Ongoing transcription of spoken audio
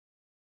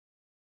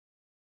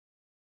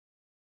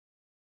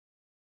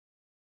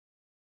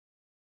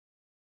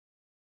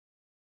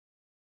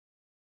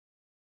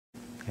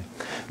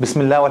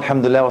Bismillah,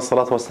 alhamdulillah, wa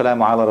salatu wa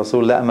salamu ala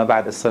rasulullah, amma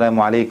ba'd,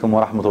 assalamu alaikum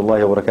wa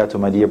rahmatullahi wa barakatuh,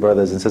 my dear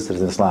brothers and sisters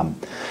in Islam.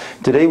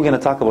 Today we're going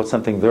to talk about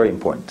something very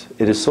important.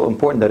 It is so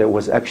important that it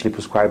was actually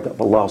prescribed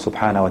of Allah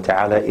subhanahu wa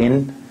ta'ala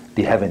in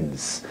the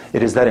heavens.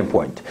 It is that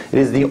important. It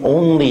is the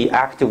only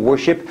act of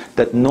worship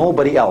that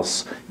nobody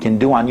else can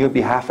do on your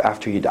behalf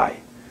after you die.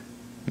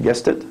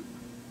 Guessed it?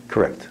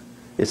 Correct.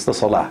 It's the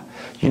Salah.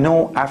 You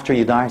know, after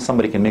you die,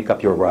 somebody can make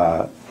up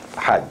your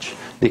Hajj.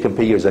 They can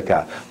pay your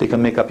zakah. They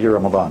can make up your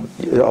Ramadan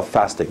of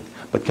fasting.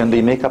 But can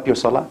they make up your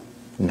Salah?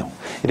 No.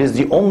 It is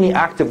the only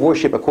act of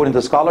worship, according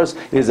to scholars.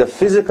 It is a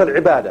physical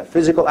ibadah,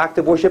 physical act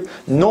of worship.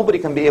 Nobody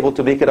can be able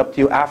to make it up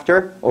to you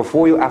after or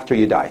for you after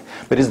you die.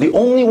 But it is the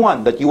only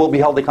one that you will be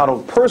held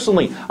accountable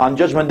personally on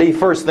Judgment Day,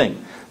 first thing.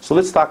 So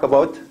let's talk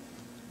about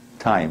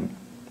time.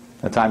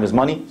 Now, time is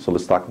money, so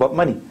let's talk about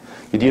money.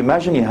 Could you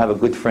imagine you have a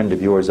good friend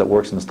of yours that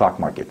works in the stock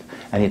market,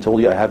 and he told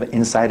you, I have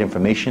inside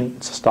information,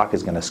 the stock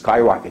is going to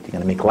skyrocket, you're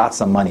going to make lots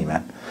of money,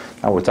 man.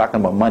 Now we're talking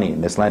about money in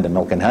this land of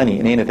milk and honey,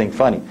 and ain't anything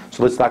funny.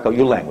 So let's talk about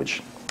your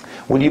language.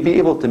 Will you be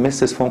able to miss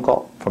this phone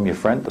call from your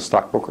friend, the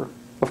stockbroker?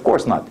 Of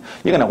course not.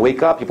 You're going to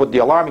wake up, you put the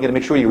alarm, you're going to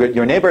make sure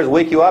your neighbors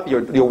wake you up,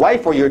 your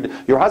wife or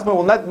your husband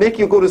will not make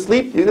you go to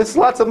sleep. It's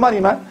lots of money,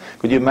 man.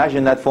 Could you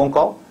imagine that phone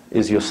call?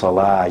 Is your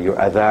salah, your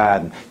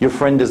adhan. Your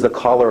friend is the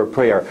caller of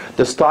prayer.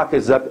 The stock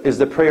is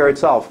the prayer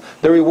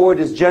itself. The reward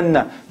is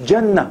Jannah.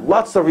 Jannah,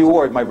 lots of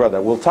reward, my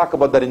brother. We'll talk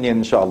about that in the end,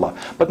 inshallah.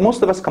 But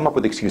most of us come up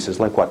with excuses,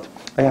 like what?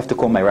 I have to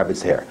comb my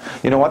rabbit's hair.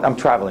 You know what? I'm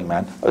traveling,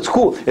 man. It's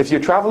cool. If you're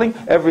traveling,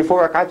 every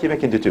 4 rak'at you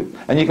make into 2.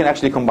 And you can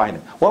actually combine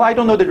it. Well, I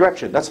don't know the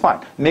direction. That's fine.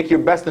 Make your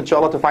best,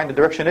 inshallah, to find the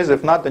direction is.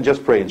 If not, then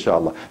just pray,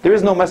 inshallah. There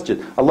is no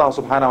masjid. Allah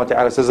subhanahu wa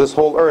ta'ala says this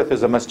whole earth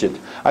is a masjid.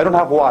 I don't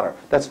have water.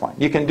 That's fine.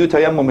 You can do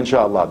tayammum,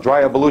 inshallah.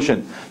 Dry ablution. You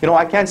know,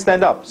 I can't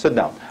stand up. Sit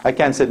down. I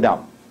can't sit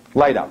down.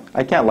 Lie down.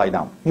 I can't lie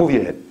down. Move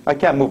your head. I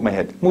can't move my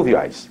head. Move your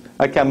eyes.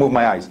 I can't move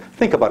my eyes.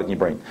 Think about it in your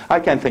brain.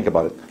 I can't think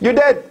about it. You're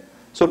dead.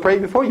 So pray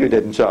before you're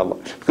dead, inshallah.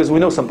 Because we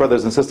know some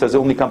brothers and sisters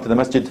only come to the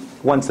masjid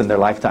once in their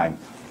lifetime,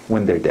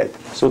 when they're dead.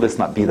 So let's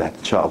not be that,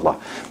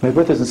 inshallah. My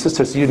brothers and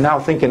sisters, you're now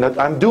thinking that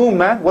I'm doomed,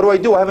 man.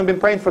 What do? I haven't been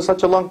praying for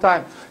such a long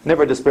time.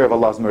 Never despair of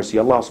Allah's mercy.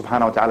 Allah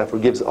subhanahu wa ta'ala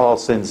forgives all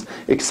sins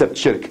except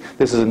shirk.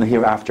 This is in the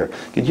hereafter.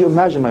 Could you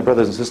imagine, my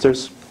brothers and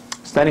sisters,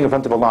 standing in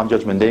front of Allah on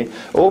Judgment Day?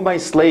 Oh my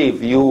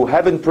slave, you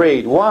haven't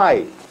prayed.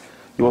 Why?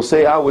 You will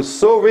say, I was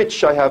so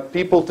rich, I have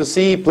people to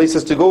see,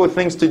 places to go,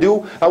 things to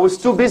do. I was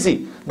too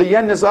busy. The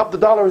yen is up, the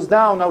dollar is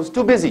down. I was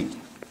too busy.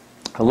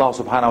 Allah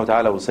subhanahu wa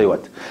ta'ala will say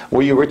what?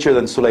 Were you richer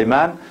than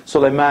Sulaiman?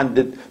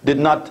 Sulaiman did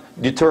not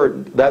deter,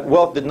 that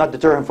wealth did not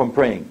deter him from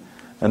praying.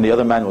 And the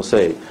other man will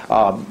say,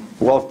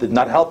 wealth did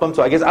not help him,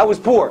 so I guess I was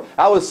poor.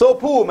 I was so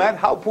poor, man.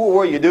 How poor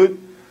were you,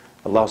 dude?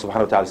 Allah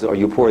subhanahu wa ta'ala says, are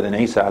you poorer than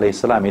Isa alayhi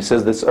salam? He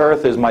says, this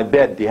earth is my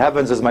bed, the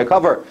heavens is my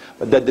cover.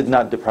 But that did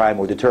not deprive him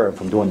or deter him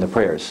from doing the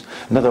prayers.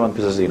 Another one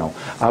says, you know,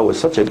 I was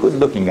such a good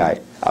looking guy.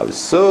 I was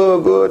so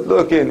good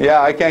looking.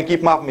 Yeah, I can't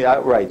keep mocking me.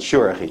 Right,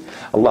 sure, akhi.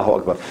 Allahu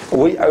Akbar.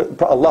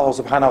 Allah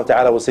subhanahu wa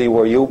ta'ala will say,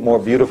 were you more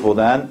beautiful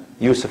than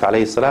Yusuf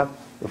alayhi salam?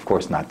 Of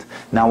course not.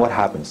 Now what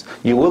happens?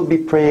 You will be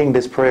praying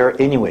this prayer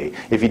anyway.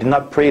 If you did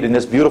not pray it in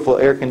this beautiful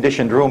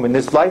air-conditioned room in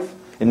this life,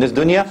 in this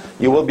dunya,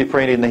 you will be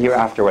praying in the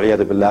hereafter,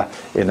 waliyadu billah,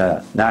 in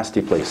a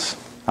nasty place.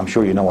 I'm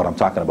sure you know what I'm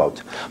talking about.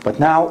 But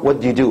now,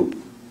 what do?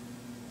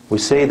 We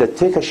say that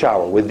take a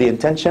shower with the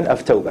intention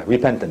of tawbah,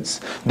 repentance.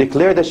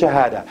 Declare the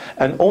shahada,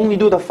 and only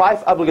do the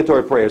 5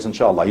 obligatory prayers,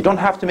 inshallah. You don't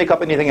have to make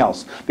up anything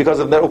else. Because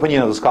of their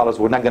opinion of the scholars,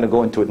 we're not going to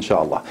go into it,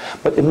 inshallah.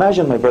 But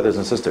imagine, my brothers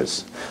and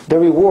sisters, the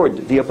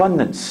reward, the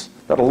abundance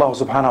that Allah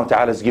subhanahu wa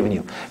ta'ala has given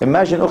you.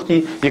 Imagine,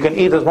 ukhti, you can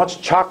eat as much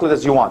chocolate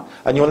as you want,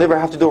 and you'll never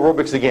have to do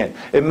aerobics again.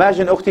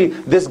 Imagine,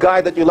 ukhti, this guy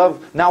that you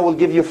love now will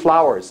give you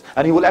flowers,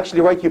 and he will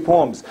actually write you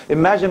poems.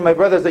 Imagine, my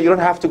brothers, that you don't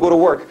have to go to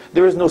work.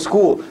 There is no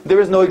school,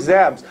 there is no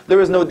exams, there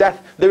is no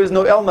death, there is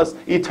no illness.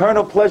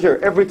 Eternal pleasure.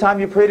 Every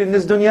time you prayed in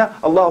this dunya,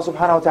 Allah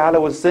subhanahu wa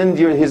ta'ala will send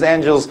His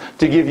angels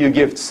to give you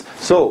gifts.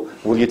 So,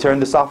 will you turn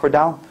this offer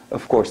down?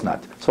 Of course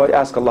not. So I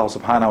ask Allah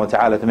subhanahu wa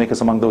ta'ala to make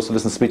us among those who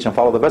listen to speech and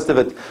follow the best of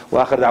it.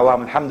 Wa akhir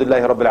da'wam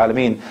alhamdulillahi rabbil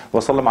alameen. Wa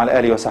sallam ala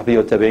alihi wa sahbihi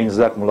wa tabi'in.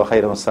 Jazakumullahu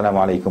khairan.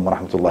 Wassalamu alaikum wa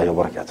rahmatullahi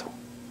wa barakatuh.